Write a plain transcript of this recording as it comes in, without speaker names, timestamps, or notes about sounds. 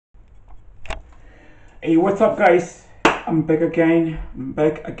Hey, what's up guys? I'm back again.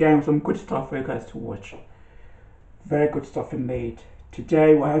 With some good stuff for you guys to watch. Very good stuff indeed.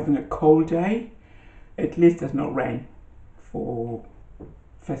 Today we're having a cold day. At least there's no rain for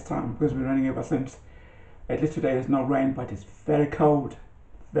first time because we're running ever since. At least today there's no rain, but it's very cold.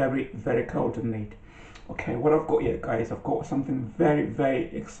 Very cold indeed. Okay, what I've got here guys, I've got something very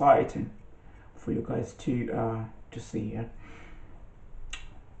exciting for you guys to see. Yeah?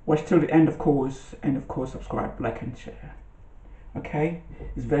 Watch till the end, of course, and of course subscribe, like and share. Okay,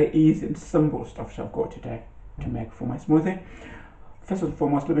 it's very easy and simple stuff that I've got today to make for my smoothie. First and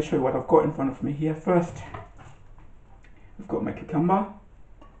foremost, let me show you what I've got in front of me here. First, I've got my cucumber,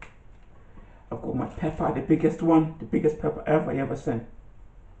 I've got my pepper, the biggest one, the biggest pepper ever seen.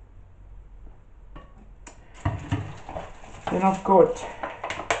 Then I've got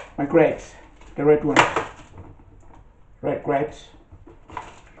my grapes, the red ones, red grapes.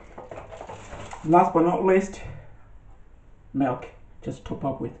 Last but not least, milk, just top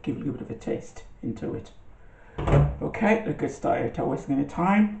up with, give a little bit of a taste into it. Okay, let's get started without wasting any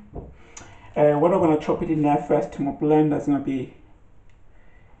time. What I'm going to chop it in there first to my blender is going to be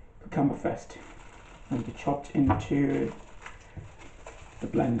cucumber first. Going to be chopped into the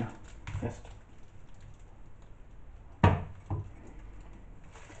blender first.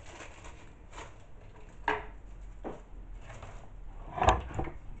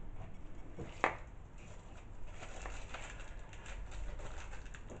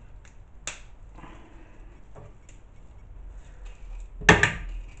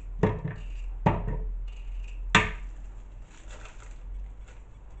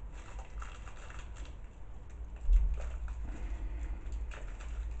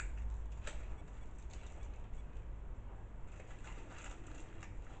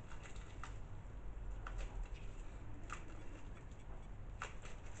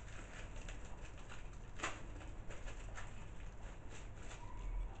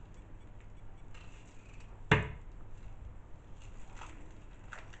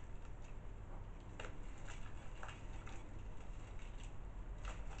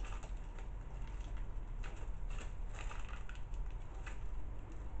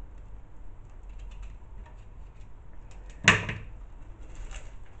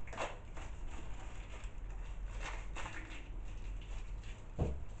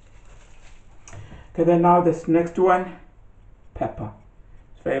 Okay, then now this next one, pepper.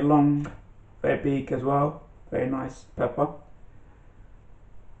 It's very long, very big as well, very nice pepper.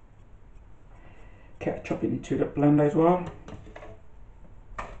 Okay, chop it into the blender as well.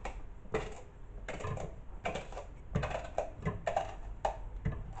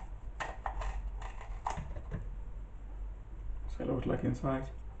 So it looks like inside.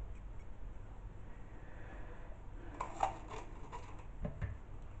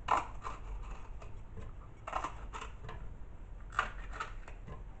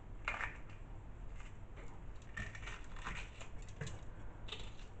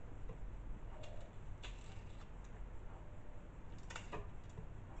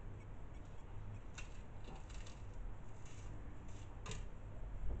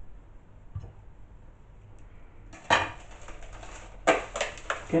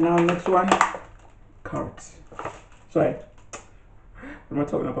 Okay, now next one, carrots. Sorry, what am I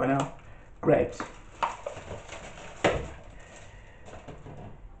talking about now? Grapes.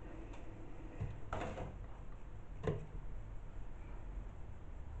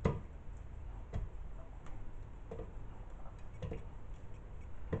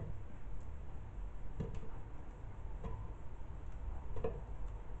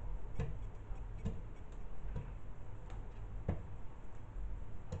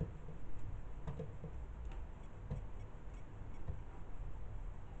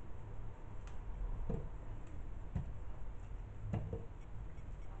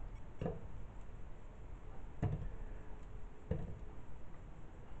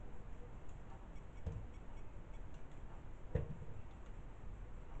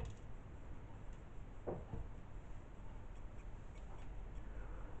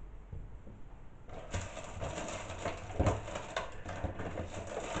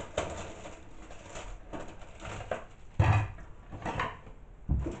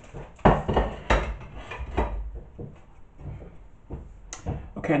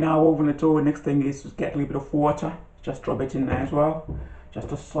 Okay, now what we're going to do, the next thing is just get a little bit of water, just drop it in there as well, just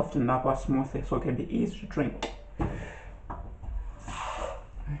to soften up our smoothie so it can be easy to drink.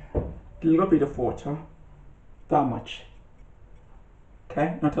 A little bit of water, that much.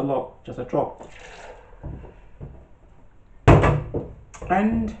 Okay, not a lot, just a drop.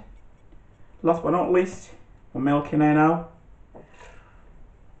 And last but not least, my milk in there now.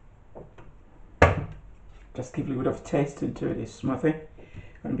 Just give a little bit of taste into this smoothie.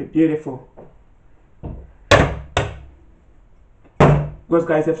 Gonna be beautiful. Because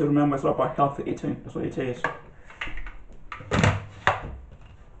guys, you have to remember it's all about healthy eating. That's what it is.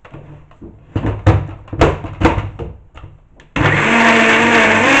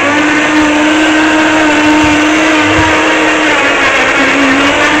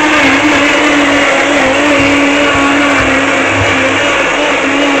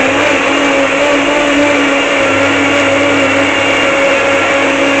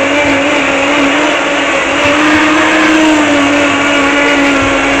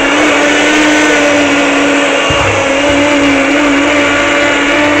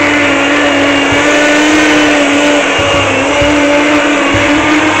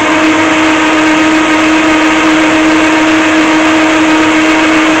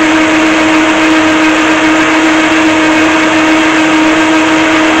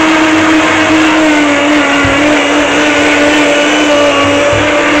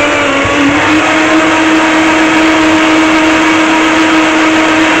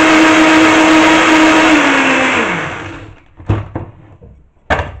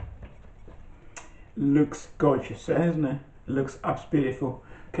 Looks gorgeous, isn't it? It looks absolutely beautiful.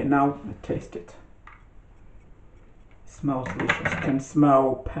 Okay, now taste it. Smells delicious. You can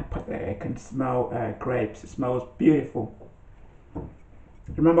smell pepper there. You can smell grapes. It smells beautiful.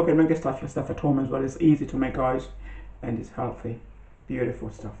 Remember, you can make this stuff yourself at home as well. It's easy to make, guys, and it's healthy.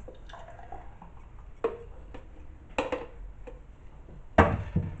 Beautiful stuff.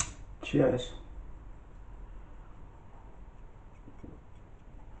 Cheers.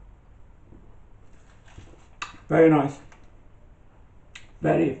 Very nice.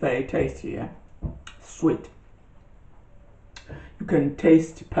 Very, very tasty, yeah. Sweet. You can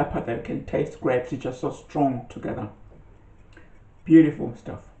taste pepper there, you can taste grapes, it's just so strong together. Beautiful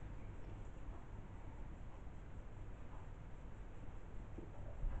stuff.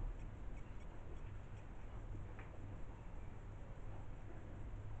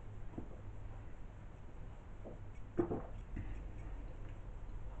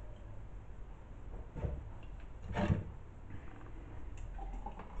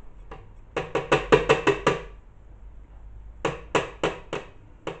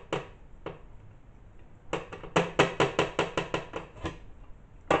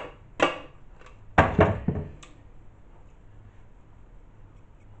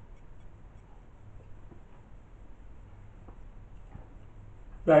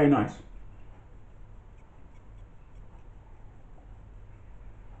 Very nice.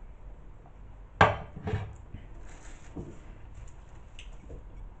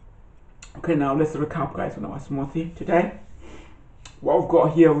 Okay, now let's recap, guys, on our smoothie today. What we've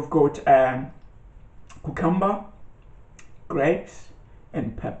got here, we've got cucumber, grapes,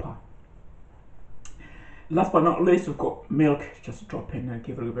 and pepper. Last but not least, we've got milk. Just drop in and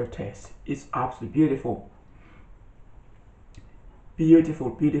give it a little bit of taste. It's absolutely beautiful. Beautiful,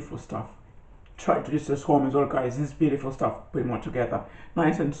 beautiful stuff. Try to do this at home as well, guys. This is beautiful stuff, pretty much together.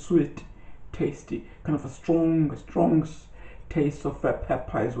 Nice and sweet, tasty. Kind of a strong taste of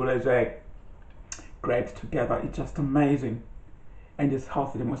pepper as well as grapes together. It's just amazing. And it's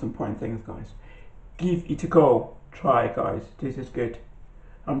healthy, the most important thing, guys. Give it a go. Try it, guys. This is good.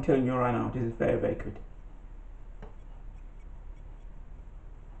 I'm telling you right now, this is very, very good.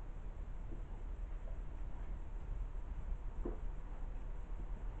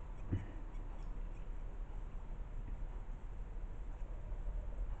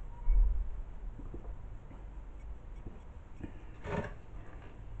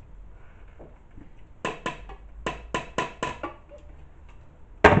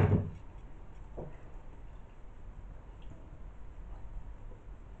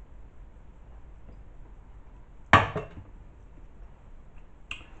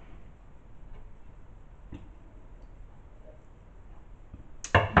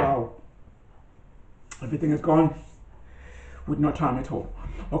 Wow, everything is gone with no time at all.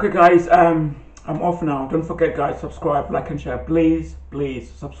 Okay, guys, I'm off now. Don't forget, guys, subscribe, like, and share. Please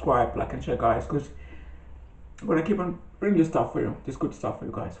subscribe, like, and share, guys, because I'm gonna keep on bringing this stuff for you, this good stuff for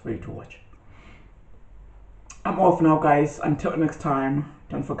you guys, for you to watch. I'm off now, guys. Until next time,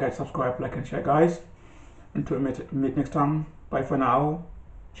 don't forget, subscribe, like, and share, guys. Until we meet next time, bye for now.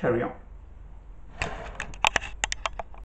 Cheerio.